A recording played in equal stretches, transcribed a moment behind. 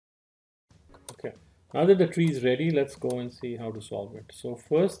Okay, now that the tree is ready, let's go and see how to solve it. So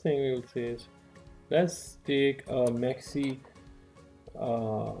first thing we will say is, let's take a Max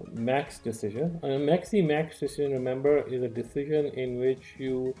decision. A Maxi-Max decision, remember, is a decision in which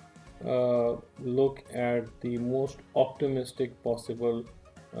you look at the most optimistic possible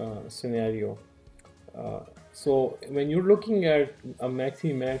scenario. So when you're looking at a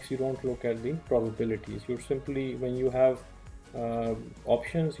Maxi-Max, you don't look at the probabilities. You're simply, when you have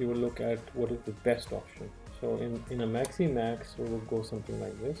options, you will look at what is the best option. So in a Maxi-Max, we will go something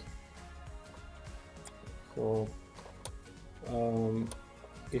like this. So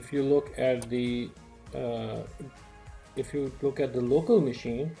if you look at the local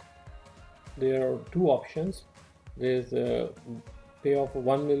machine, there are two options. There's a payoff of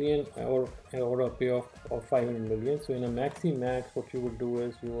 1 million or a payoff of 500 million. So in a Maxi-Max, what you would do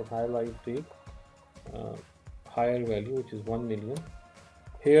is you would highlight the higher value, which is 1 million.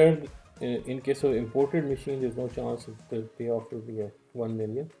 Here, in case of imported machine, there's no chance the payoff will be at 1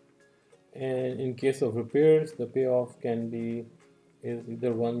 million. And in case of repairs, the payoff is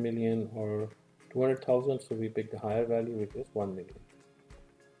either 1 million or 200,000. So we pick the higher value, which is 1 million.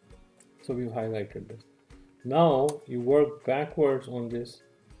 So we've highlighted this. Now you work backwards on this.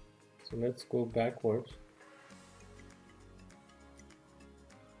 So let's go backwards.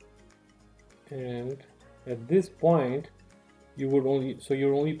 And at this point, you're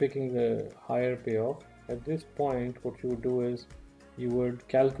only picking the higher payoff. At this point, what you would do is you would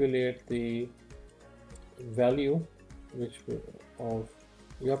calculate the value,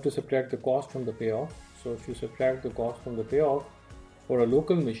 you have to subtract the cost from the payoff. So if you subtract the cost from the payoff for a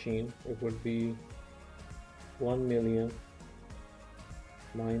local machine, it would be 1 million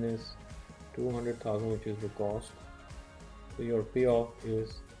minus 200,000, which is the cost. So your payoff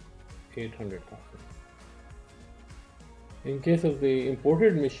is 800,000. In case of the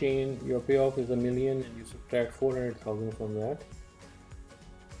imported machine, your payoff is 1 million and you subtract 400,000 from that,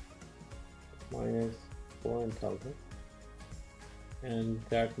 minus 400,000, and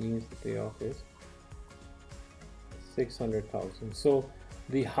that means the payoff is 600,000. So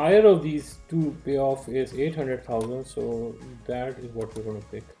the higher of these two payoff is 800,000, so that is what we're going to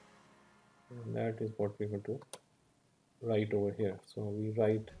pick, and that is what we're going to write over here. So we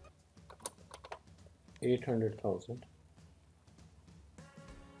write 800,000.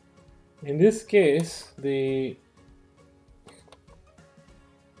 In this case, we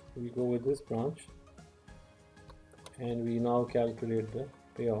go with this branch and we now calculate the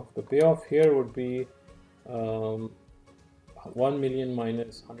payoff. The payoff here would be 1 million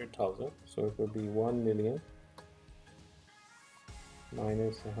minus 100,000. So it would be 1 million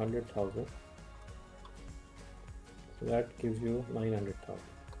minus 100,000. So that gives you 900,000.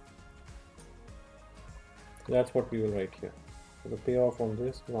 So that's what we will write here. So the payoff on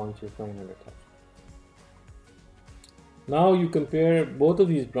this branch is 900,000. Now you compare both of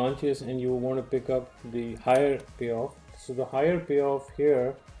these branches and you want to pick up the higher payoff. So the higher payoff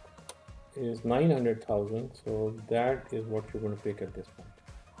here is 900,000. So that is what you're going to pick at this point.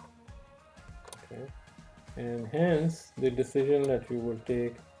 Okay, and hence the decision that you would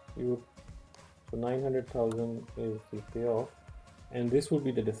take, so 900,000 is the payoff, and this would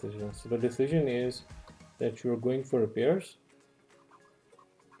be the decision. So the decision is that you're going for repairs,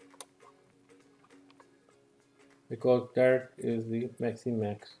 because that is the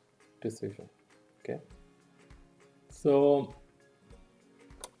Maxi-Max decision. Okay, so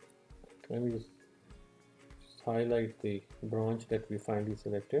let me just highlight the branch that we finally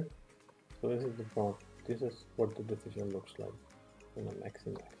selected. So this is the branch. This is what the decision looks like in a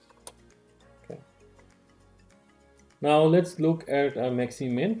Maxi-Max. Okay, now let's look at a Maxi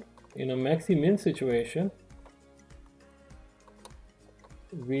Min. In a Maxi Min situation,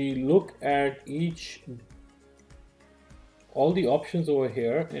 we look at all the options over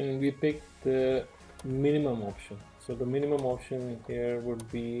here and we pick the minimum option. So the minimum option here would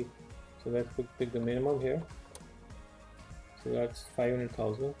be, so let's pick the minimum here. So that's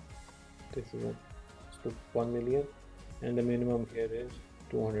 500,000. This is 1 million, and the minimum here is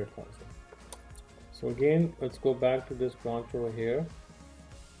 200,000. So again, let's go back to this branch over here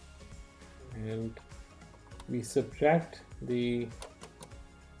and we subtract the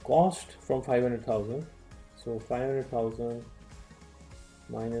cost from 500,000. So 500,000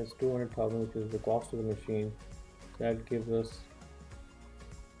 minus 200,000, which is the cost of the machine, that gives us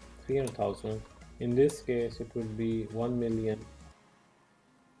 300,000. In this case, it would be 1 million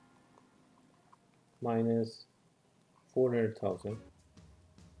minus 400,000,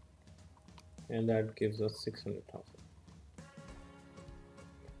 and that gives us 600,000.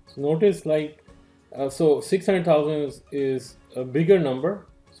 So notice, so 600,000 is a bigger number.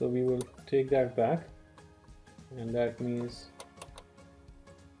 So we will take that back, and that means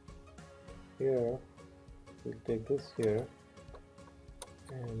here we'll take this here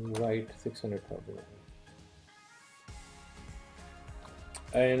and write 600,000.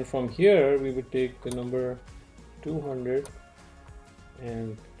 And from here we would take the number 200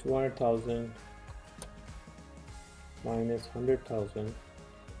 and 200,000 minus 100,000,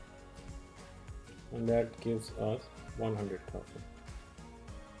 and that gives us 100,000.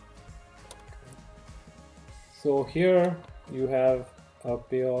 So here you have a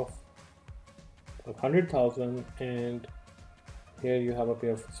payoff of 100,000, and here you have a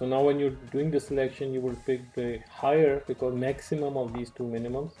payoff. So now when you're doing the selection, you will pick the higher, because maximum of these two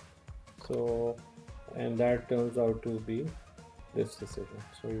minimums. So, and that turns out to be this decision.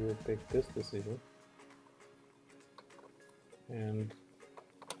 So you will pick this decision, and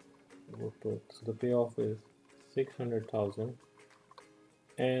we'll put, so the payoff is 600,000,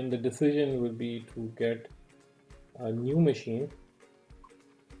 and the decision will be to get a new machine,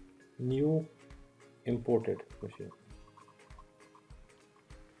 new imported machine.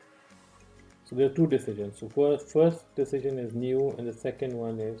 So there are two decisions. So first decision is new, and the second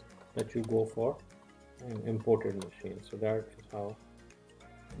one is that you go for an imported machine. So that is how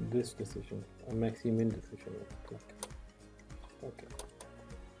this decision, a Maxi Min decision, will look. Okay.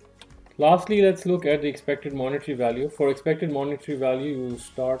 Lastly, let's look at the expected monetary value. For expected monetary value, you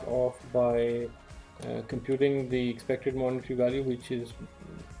start off by computing the expected monetary value, which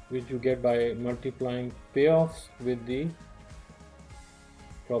you get by multiplying payoffs with the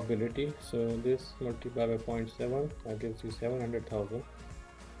probability. So this multiplied by 0.7, that gives you 700,000,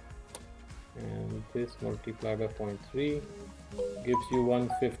 and this multiplied by 0.3 gives you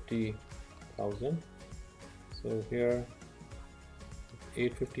 150,000. So here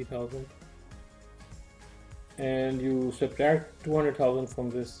 850,000, and you subtract 200,000 from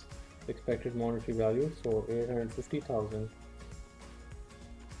this expected monetary value, so 850,000.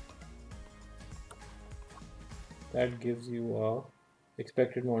 That gives you a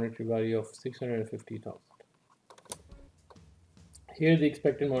expected monetary value of 650,000. Here the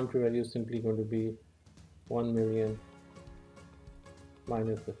expected monetary value is simply going to be 1 million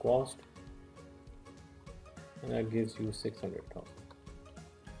minus the cost, and that gives you 600,000.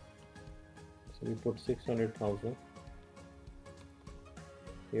 So we put 600,000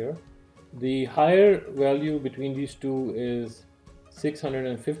 here. The higher value between these two is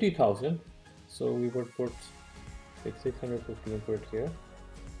 650,000, so we would put 650 and put it here,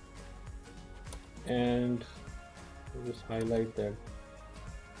 and we'll just highlight that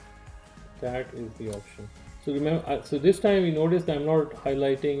that is the option. So remember, so this time we notice that I'm not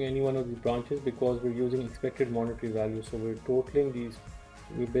highlighting any one of the branches because we're using expected monetary value. So we're totaling these,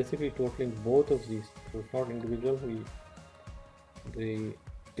 we're basically totaling both of these, so it's not individual. The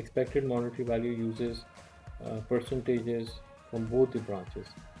expected monetary value uses percentages from both the branches.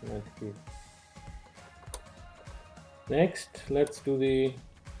 Next, let's do the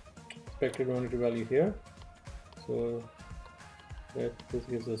expected monetary value here. So this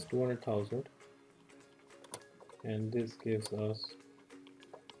gives us 200,000, and this gives us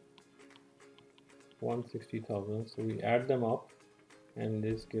 160,000. So we add them up, and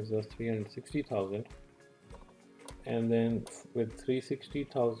this gives us 360,000. And then with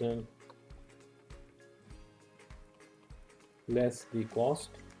 360,000 less the cost,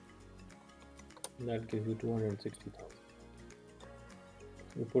 that gives you 260,000.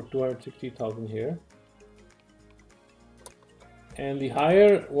 We put 260,000 here, and the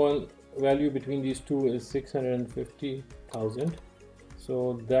higher one value between these two is 650,000.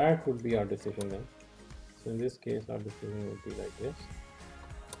 So that would be our decision then. So in this case, our decision would be like this,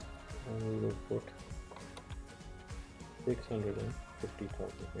 and we will put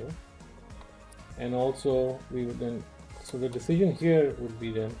 650,000 here, and also we would then, so the decision here would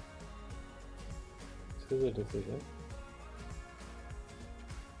be then, this is a decision,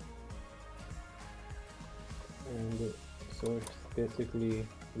 and so it's basically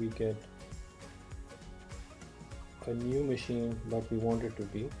we get a new machine, but we want it to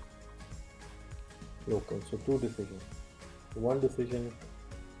be local. So two decisions, one decision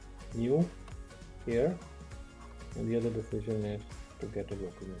new here, and the other decision is to get a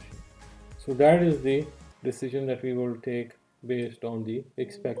local machine. So that is the decision that we will take based on the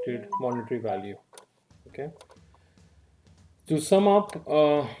expected monetary value. Okay. To sum up,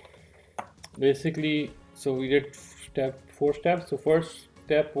 basically, so we did four steps. So first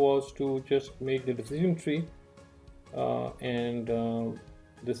step was to just make the decision tree, and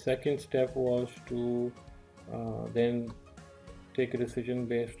the second step was to then take a decision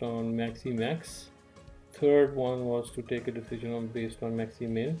based on Maxi-Max. third one was to take a decision on based on Maxi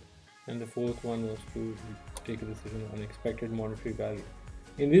Min, and the fourth one was to take a decision on expected monetary value.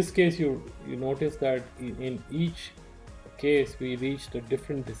 In this case, you notice that in each case we reached a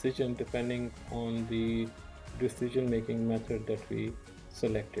different decision depending on the decision making method that we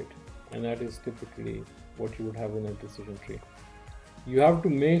selected, and that is typically what you would have in a decision tree. You have to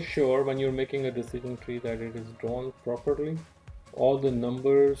make sure when you're making a decision tree that it is drawn properly. All the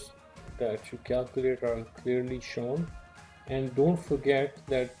numbers that you calculate are clearly shown, and don't forget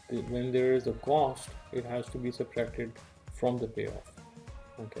that when there is a cost, it has to be subtracted from the payoff.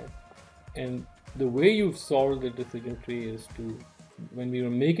 Okay, and the way you've solved the decision tree is to, when we were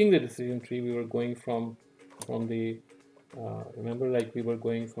making the decision tree, we were going from the remember, like we were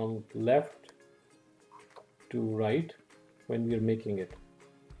going from left to right when we are making it.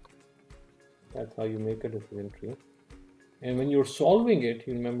 That's how you make a decision tree. And when you're solving it,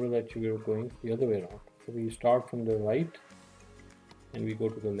 you remember that you are going the other way around. So we start from the right and we go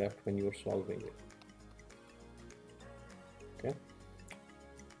to the left when you're solving it. Okay.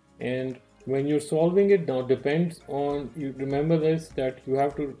 And when you're solving it, now depends on, you remember this, that you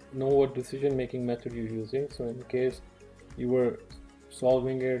have to know what decision making method you're using. So in case you were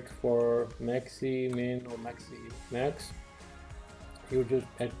solving it for Maxi Min or Maxi-Max, you just,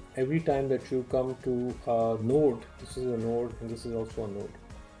 at every time that you come to a node, this is a node and this is also a node.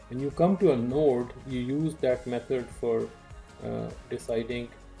 When you come to a node, you use that method for deciding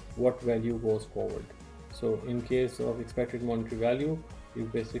what value goes forward. So in case of expected monetary value, you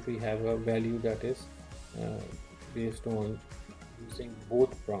basically have a value that is based on using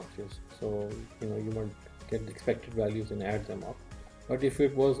both branches. So you might get the expected values and add them up. But if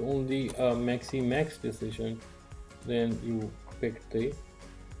it was only a Maxi-Max decision, then you pick the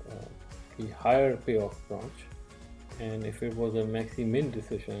higher payoff branch, and if it was a Maxi Min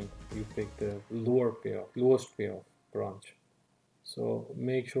decision, you pick the lowest payoff branch. So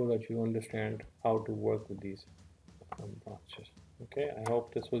make sure that you understand how to work with these branches. Okay, I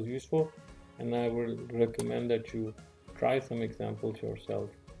hope this was useful, and I would recommend that you try some examples yourself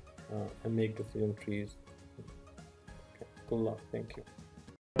and make decision trees. Okay, good luck. Thank you.